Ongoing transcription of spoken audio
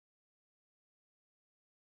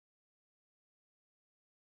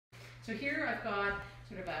So here I've got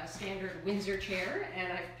sort of a standard Windsor chair,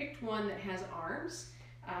 and I've picked one that has arms.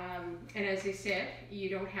 And as I said, you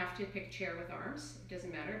don't have to pick a chair with arms, it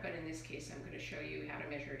doesn't matter, but in this case I'm going to show you how to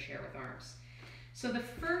measure a chair with arms. So the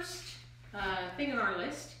first thing on our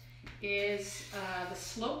list is the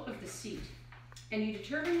slope of the seat. And you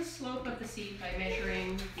determine the slope of the seat by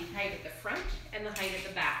measuring the height at the front and the height at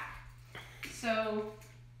the back. So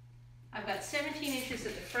I've got 17 inches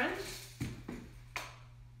at the front,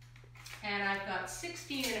 and I've got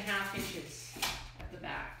 16 and a half inches at the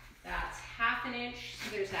back. That's half an inch,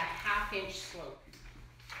 so there's a ½ inch slope.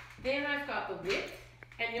 Then I've got the width,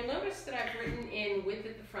 and you'll notice that I've written in width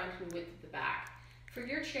at the front and width at the back. For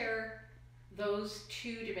your chair, those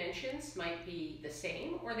two dimensions might be the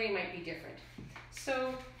same or they might be different.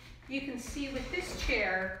 So you can see with this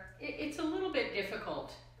chair, it's a little bit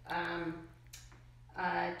difficult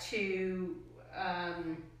to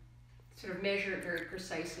sort of measure it very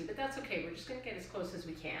precisely, but that's okay. We're just going to get as close as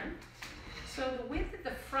we can. So the width at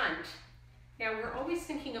the front, now we're always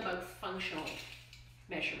thinking about functional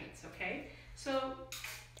measurements, okay? So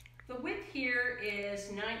the width here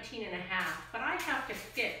is 19 and a half, but I have to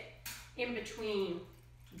fit in between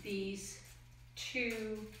these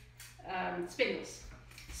two spindles.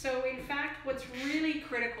 So in fact, what's really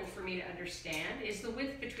critical for me to understand is the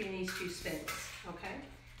width between these two spindles, okay?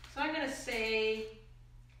 So I'm going to say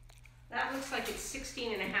that looks like it's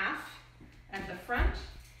 16 and a half at the front.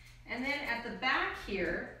 And then at the back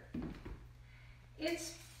here,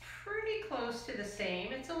 it's pretty close to the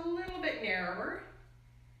same. It's a little bit narrower,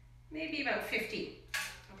 maybe about 15. Okay,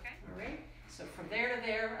 all right. So from there to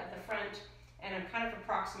there at the front, and I'm kind of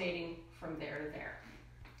approximating from there to there.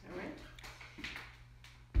 All right.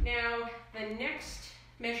 Now, the next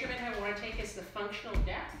measurement I want to take is the functional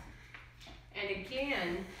depth. And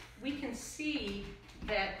again, we can see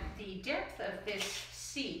that the depth of this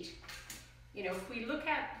seat, you know, if we look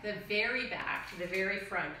at the very back to the very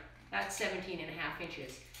front, that's 17 and a half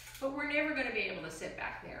inches. But we're never going to be able to sit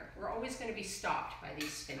back there. We're always going to be stopped by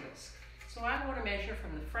these spindles. So I want to measure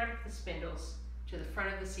from the front of the spindles to the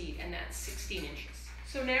front of the seat, and that's 16 inches.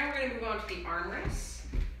 So now we're going to move on to the armrests,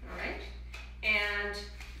 all right? And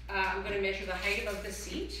I'm going to measure the height above the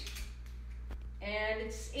seat, and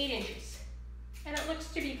it's 8 inches. And it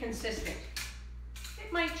looks to be consistent.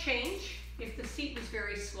 It might change. If the seat was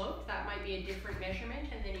very sloped, that might be a different measurement,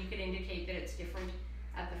 and then you could indicate that it's different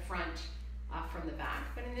at the front from the back.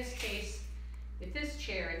 But in this case, with this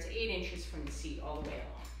chair, it's 8 inches from the seat all the way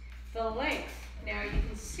along. The length, now you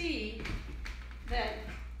can see that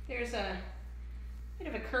there's a bit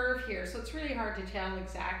of a curve here, so it's really hard to tell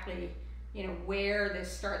exactly, you know, where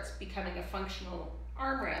this starts becoming a functional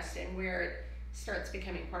armrest and where it starts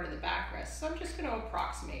becoming part of the backrest. So I'm just going to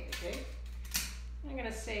approximate, okay? I'm going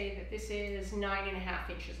to say that this is 9.5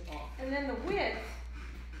 inches long. And then the width,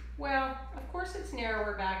 well, of course it's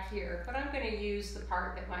narrower back here, but I'm going to use the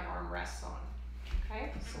part that my arm rests on.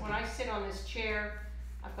 Okay, so when I sit on this chair,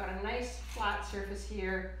 I've got a nice flat surface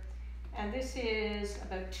here, and this is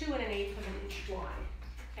about 2 1/8 of an inch wide.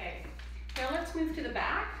 Okay, now let's move to the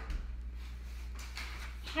back.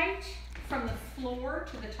 Height from the floor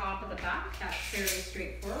to the top of the back, that's fairly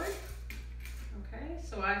straightforward. Okay,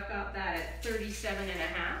 so I've got that at 37 and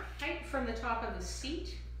a half. Height from the top of the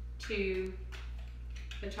seat to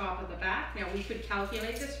the top of the back. Now we could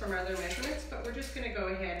calculate this from other measurements, but we're just going to go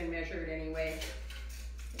ahead and measure it anyway.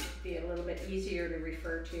 It'd be a little bit easier to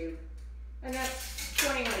refer to. And that's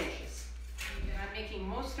 21 inches. And I'm making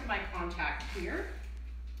most of my contact here.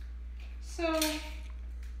 So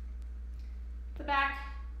the back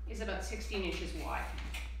is about 16 inches wide.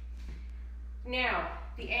 Now,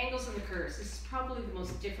 the angles and the curves. This is probably the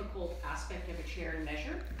most difficult aspect of a chair to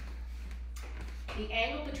measure. The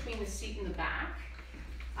angle between the seat and the back,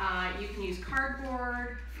 you can use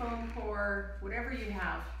cardboard, foam core, whatever you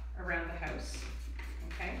have around the house,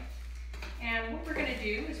 okay? And what we're going to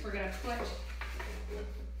do is we're going to put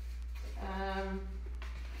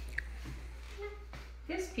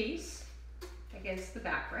this piece against the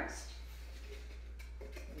backrest.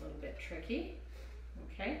 A little bit tricky,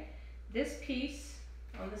 okay? This piece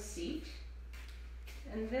on the seat,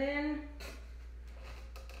 and then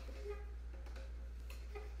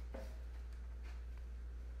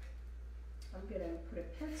I'm going to put a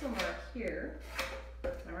pencil mark here,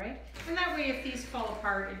 all right? And that way if these fall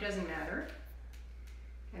apart, it doesn't matter.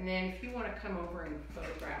 And then if you want to come over and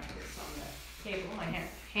photograph this on the table, my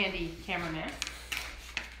handy cameraman.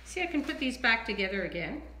 See, I can put these back together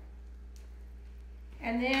again.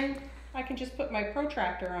 And then I can just put my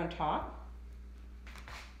protractor on top.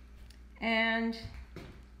 And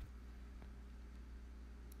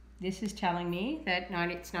this is telling me that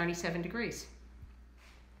it's 97 degrees.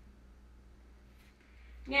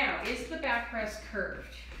 Now, is the backrest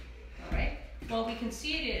curved? All right, well, we can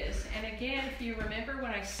see it is, and again, if you remember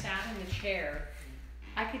when I sat in the chair,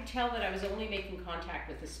 I could tell that I was only making contact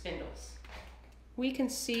with the spindles. We can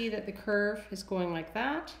see that the curve is going like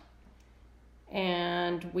that,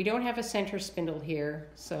 and we don't have a center spindle here,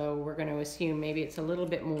 so we're going to assume maybe it's a little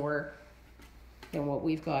bit more than what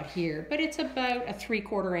we've got here, but it's about a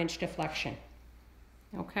 3/4 inch deflection.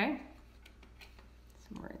 Okay,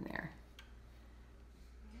 somewhere in there.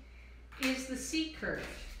 Is the seat curved?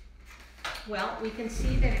 Well, we can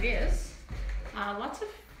see that it is. Lots of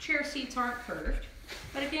chair seats aren't curved,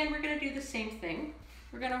 but again, we're going to do the same thing.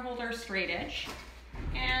 We're going to hold our straight edge,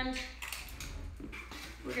 and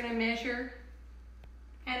we're going to measure,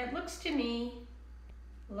 and it looks to me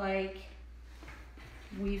like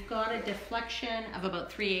we've got a deflection of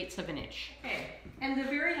about 3/8 of an inch. Okay, and the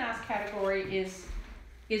very last category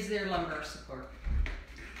is there lumbar support?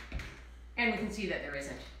 And we can see that there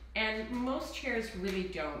isn't. And most chairs really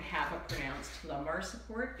don't have a pronounced lumbar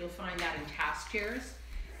support. You'll find that in task chairs,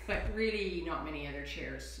 but really not many other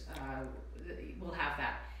chairs will have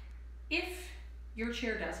that. If your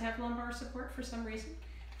chair does have lumbar support for some reason,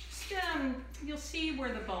 just you'll see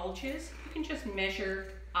where the bulge is. You can just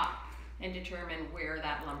measure up and determine where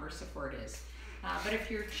that lumbar support is. But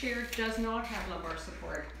if your chair does not have lumbar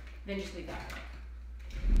support, then just leave that blank.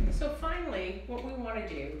 So finally, what we want to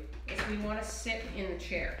do is we want to sit in the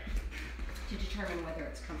chair to determine whether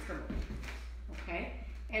it's comfortable. Okay?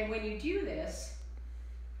 And when you do this,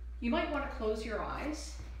 you might want to close your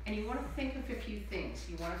eyes, and you want to think of a few things.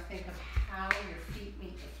 You want to think of how your feet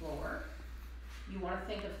meet the floor. You want to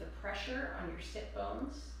think of the pressure on your sit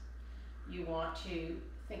bones. You want to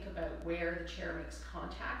think about where the chair makes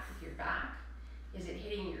contact with your back. Is it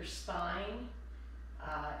hitting your spine?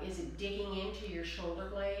 Is it digging into your shoulder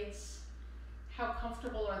blades? How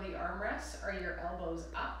comfortable are the armrests? Are your elbows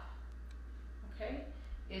up? Okay.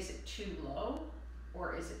 Is it too low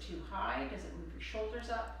or is it too high? Does it move your shoulders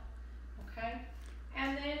up? Okay.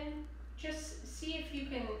 And then just see if you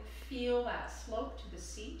can feel that slope to the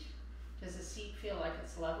seat. Does the seat feel like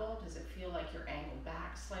it's level? Does it feel like you're angled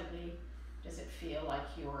back slightly? Does it feel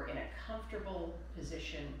like you're in a comfortable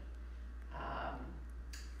position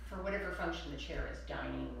for whatever function the chair is,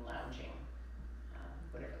 dining, lounging,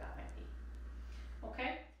 whatever that might be.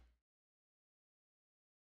 Okay?